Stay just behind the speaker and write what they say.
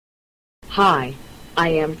Hi, I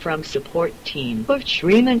am from support team of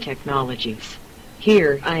Shriman Technologies.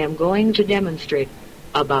 Here I am going to demonstrate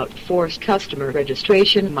about forced customer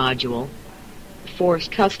registration module.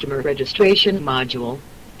 Forced customer registration module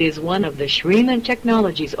is one of the Shriman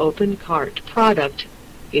Technologies Opencart product,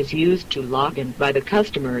 is used to log in by the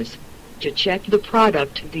customers to check the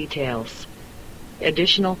product details.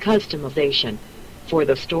 Additional customization for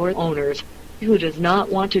the store owners who does not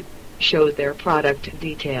want to show their product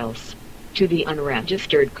details to the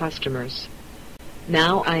unregistered customers.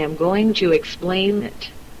 Now I am going to explain it.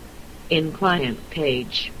 In client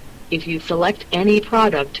page, if you select any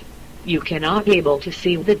product, you cannot able to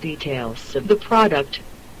see the details of the product.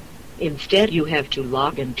 Instead you have to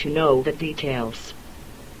log in to know the details.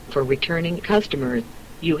 For returning customers,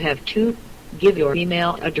 you have to give your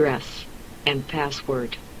email address and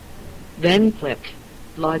password. Then click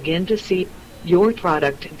Log in to see your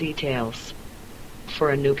product details. For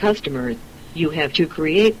a new customer, you have to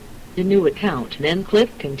create a new account, then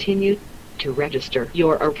click Continue to register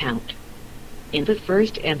your account. In the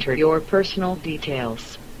first, enter your personal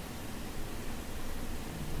details.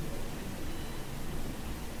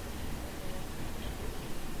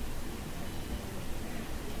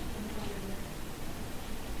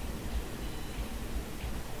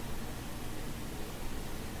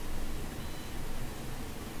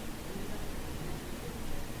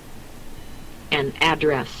 An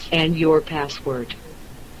address and your password.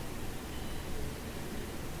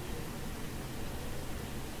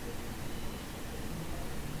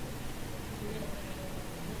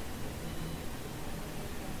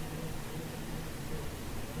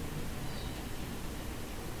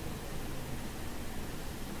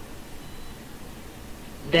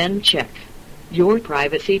 Then check your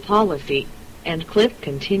privacy policy and click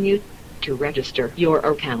Continue to register your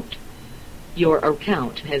account. Your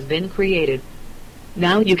account has been created.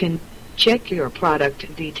 Now you can check your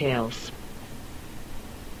product details.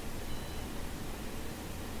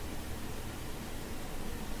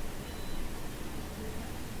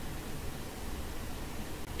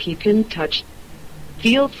 Keep in touch.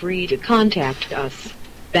 Feel free to contact us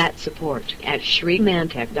at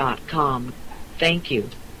support@shrimantech.com. Thank you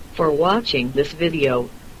for watching this video.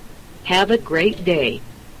 Have a great day.